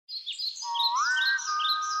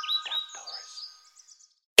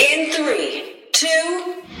In 3, 2,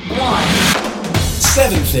 1.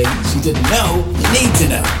 7 things you didn't know you need to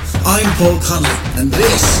know. I'm Paul Connolly, and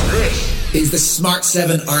this is the Smart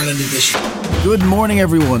 7 Ireland edition. Good morning,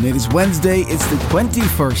 everyone. It is Wednesday, it's the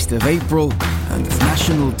 21st of April, and it's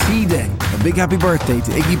National Tea Day. A big happy birthday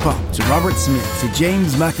to Iggy Pop, to Robert Smith, to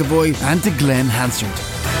James McAvoy, and to Glenn Hansard.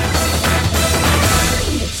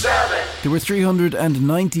 7. There were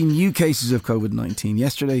 390 new cases of COVID-19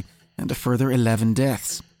 yesterday, and a further 11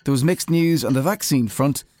 deaths. There was mixed news on the vaccine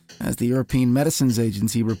front, as the European Medicines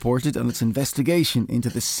Agency reported on its investigation into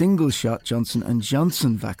the single-shot Johnson &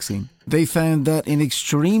 Johnson vaccine. They found that in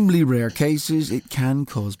extremely rare cases it can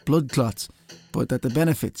cause blood clots, but that the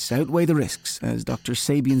benefits outweigh the risks, as Dr.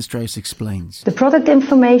 Sabian Strauss explains. The product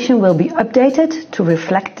information will be updated to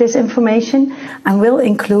reflect this information and will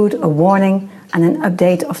include a warning and an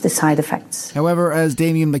update of the side effects. However, as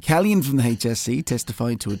Damien McCallion from the HSC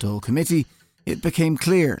testified to a Dáil committee, it became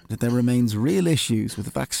clear that there remains real issues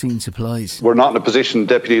with vaccine supplies. We're not in a position,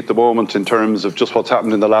 Deputy, at the moment in terms of just what's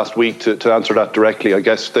happened in the last week to answer that directly. I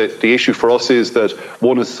guess the issue for us is that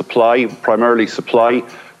one is supply, primarily supply.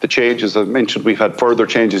 The changes, I mentioned, we've had further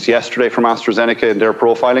changes yesterday from AstraZeneca in their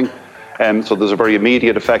profiling. So there's a very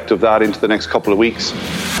immediate effect of that into the next couple of weeks.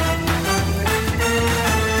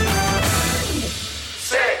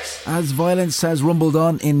 6. As violence has rumbled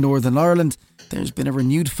on in Northern Ireland, there's been a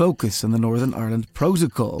renewed focus on the Northern Ireland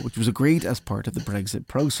Protocol, which was agreed as part of the Brexit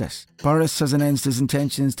process. Boris has announced his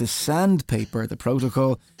intentions to sandpaper the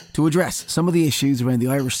protocol to address some of the issues around the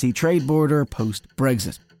Irish Sea trade border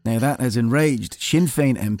post-Brexit. Now that has enraged Sinn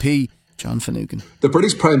Féin MP John Finucane. The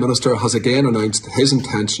British Prime Minister has again announced his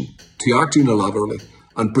intention to act unilaterally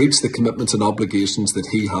and breach the commitments and obligations that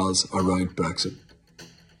he has around Brexit.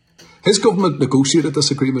 His government negotiated this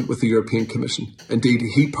agreement with the European Commission. Indeed,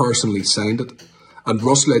 he personally signed it and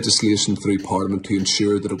rushed legislation through Parliament to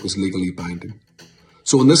ensure that it was legally binding.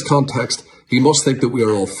 So in this context, he must think that we are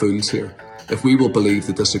all fools here if we will believe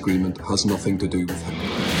that this agreement has nothing to do with him.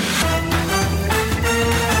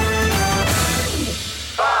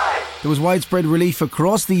 There was widespread relief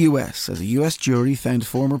across the US as a US jury found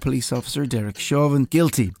former police officer Derek Chauvin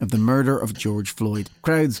guilty of the murder of George Floyd.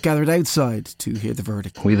 Crowds gathered outside to hear the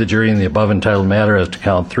verdict. We, the jury, in the above entitled matter as to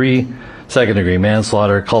count 3, second-degree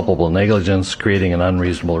manslaughter, culpable negligence, creating an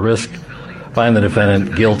unreasonable risk, find the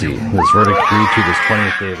defendant guilty. This verdict agreed to this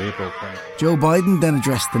 20th day of April. Joe Biden then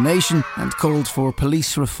addressed the nation and called for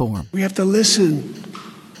police reform. We have to listen.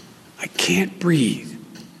 I can't breathe.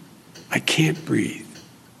 I can't breathe.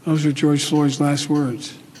 Those are George Floyd's last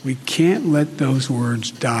words. We can't let those words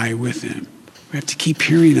die with him. We have to keep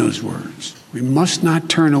hearing those words. We must not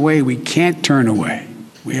turn away. We can't turn away.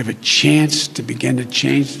 We have a chance to begin to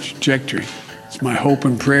change the trajectory. It's my hope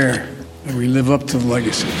and prayer that we live up to the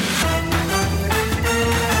legacy.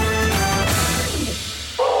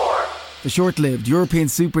 The short-lived European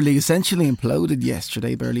Super League essentially imploded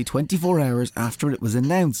yesterday, barely 24 hours after it was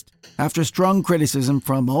announced. After strong criticism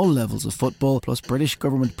from all levels of football, plus British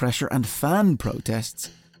government pressure and fan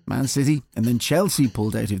protests, Man City and then Chelsea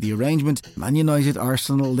pulled out of the arrangement, Man United,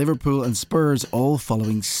 Arsenal, Liverpool and Spurs all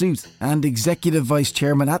following suit. And Executive Vice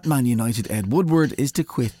Chairman at Man United, Ed Woodward, is to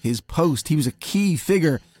quit his post. He was a key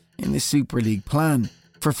figure in the Super League plan.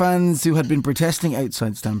 For fans who had been protesting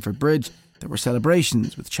outside Stamford Bridge, there were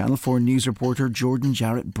celebrations with Channel 4 news reporter Jordan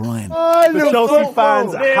Jarrett Bryan. The Chelsea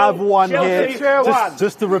fans have won here.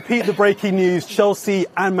 Just to repeat the breaking news, Chelsea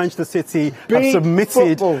and Manchester City have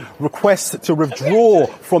submitted requests to withdraw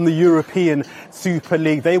from the European Super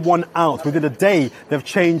League. They won out. Within a day, they've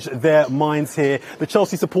changed their minds here. The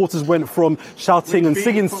Chelsea supporters went from shouting and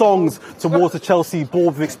singing songs towards the Chelsea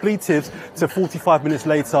board with expletives to 45 minutes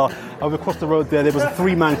later, over across the road there was a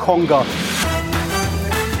 3-man conga.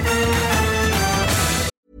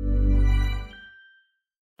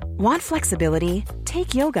 Want flexibility?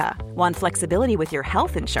 Take yoga. Want flexibility with your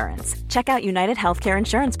health insurance? Check out United Healthcare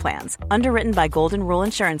Insurance Plans. Underwritten by Golden Rule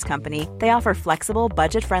Insurance Company, they offer flexible,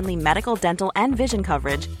 budget-friendly medical, dental, and vision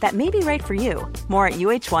coverage that may be right for you. More at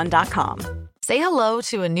uh1.com. Say hello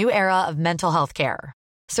to a new era of mental health care.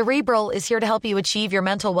 Cerebral is here to help you achieve your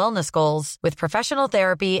mental wellness goals with professional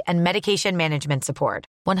therapy and medication management support.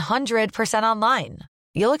 100% online.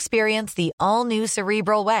 You'll experience the all-new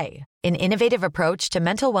Cerebral Way, an innovative approach to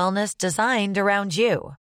mental wellness designed around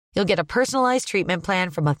you. You'll get a personalized treatment plan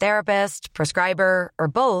from a therapist, prescriber, or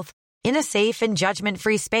both in a safe and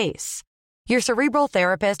judgment-free space. Your Cerebral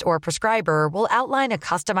therapist or prescriber will outline a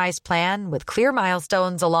customized plan with clear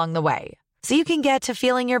milestones along the way, so you can get to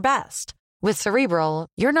feeling your best. With Cerebral,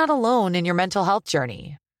 you're not alone in your mental health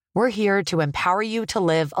journey. We're here to empower you to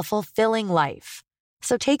live a fulfilling life.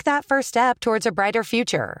 So take that first step towards a brighter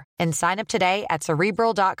future and sign up today at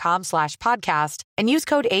Cerebral.com/podcast and use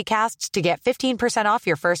code ACAST to get 15% off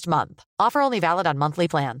your first month. Offer only valid on monthly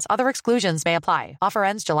plans. Other exclusions may apply. Offer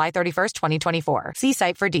ends July 31st, 2024. See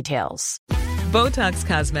site for details. Botox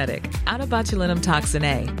Cosmetic, out of botulinum toxin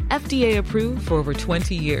A, FDA approved for over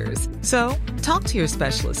 20 years. So, talk to your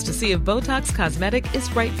specialist to see if Botox Cosmetic is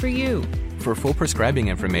right for you. For full prescribing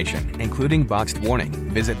information, including boxed warning,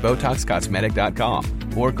 visit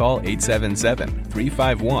BotoxCosmetic.com or call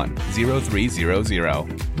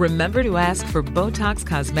 877-351-0300. Remember to ask for Botox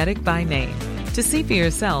Cosmetic by name. To see for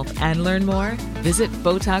yourself and learn more, visit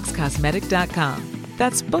BotoxCosmetic.com.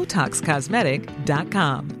 That's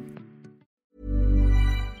BotoxCosmetic.com.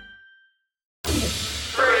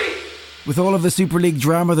 With all of the Super League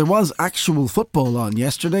drama, there was actual football on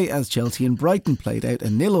yesterday as Chelsea and Brighton played out a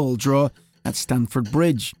 0-0 draw at Stamford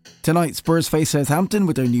Bridge. Tonight, Spurs face Southampton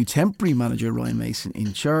with their new temporary manager Ryan Mason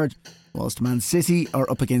in charge, whilst Man City are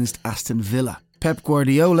up against Aston Villa. Pep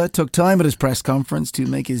Guardiola took time at his press conference to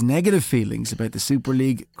make his negative feelings about the Super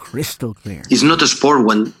League crystal clear. It's not a sport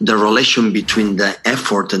when the relation between the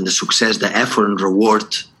effort and the success, the effort and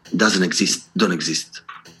reward don't exist.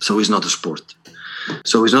 So it's not a sport.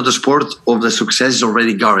 So it's not a sport of the success is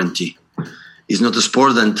already guaranteed. It's not a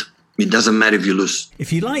sport and it doesn't matter if you lose.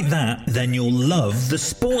 If you like that, then you'll love the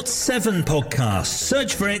Sports 7 podcast.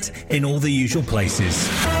 Search for it in all the usual places.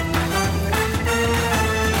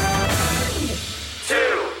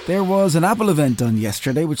 There was an Apple event on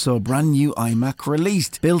yesterday which saw a brand new iMac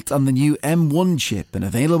released, built on the new M1 chip and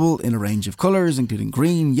available in a range of colours including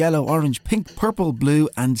green, yellow, orange, pink, purple, blue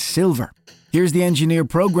and silver. Here's the engineer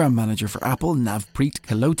program manager for Apple, Navpreet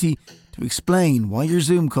Kaloti, to explain why your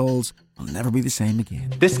Zoom calls will never be the same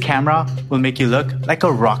again. This camera will make you look like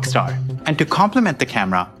a rock star. And to complement the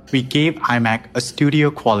camera, we gave iMac a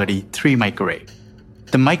studio quality 3 mic array.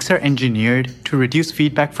 The mics are engineered to reduce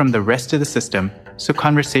feedback from the rest of the system so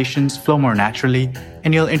conversations flow more naturally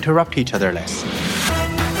and you'll interrupt each other less.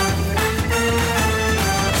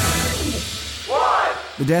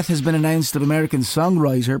 The death has been announced of American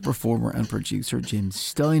songwriter, performer and producer Jim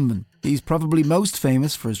Steinman. He's probably most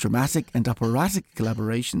famous for his dramatic and operatic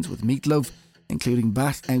collaborations with Meat Loaf, including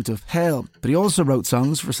Bat Out of Hell, but he also wrote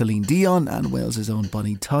songs for Celine Dion and Wales's own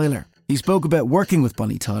Bonnie Tyler. He spoke about working with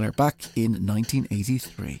Bonnie Tyler back in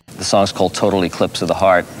 1983. The song's called Total Eclipse of the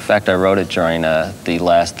Heart. In fact, I wrote it during the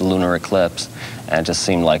last lunar eclipse, and it just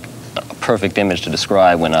seemed like a perfect image to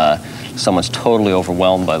describe when someone's totally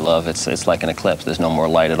overwhelmed by love. It's like an eclipse. There's no more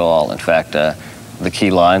light at all. In fact, the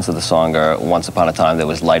key lines of the song are, once upon a time there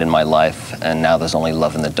was light in my life, and now there's only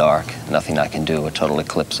love in the dark. Nothing I can do, a total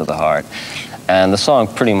eclipse of the heart. And the song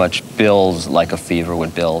pretty much builds like a fever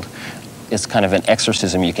would build. It's kind of an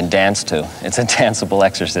exorcism you can dance to. It's a danceable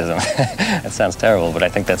exorcism. It sounds terrible, but I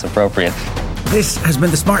think that's appropriate. This has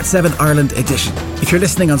been the Smart 7 Ireland edition. If you're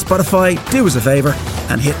listening on Spotify, do us a favour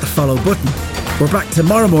and hit the follow button. We're back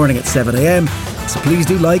tomorrow morning at 7 a.m, so please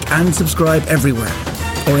do like and subscribe everywhere,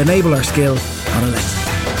 or enable our skill on Alexa.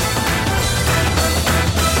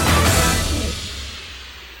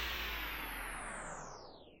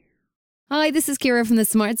 Hi, this is Ciara from the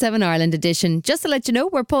Smart 7 Ireland edition. Just to let you know,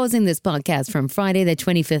 we're pausing this podcast from Friday the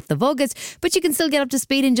 25th of August, but you can still get up to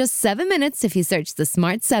speed in just 7 minutes if you search the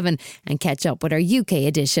Smart 7 and catch up with our UK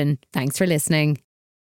edition. Thanks for listening.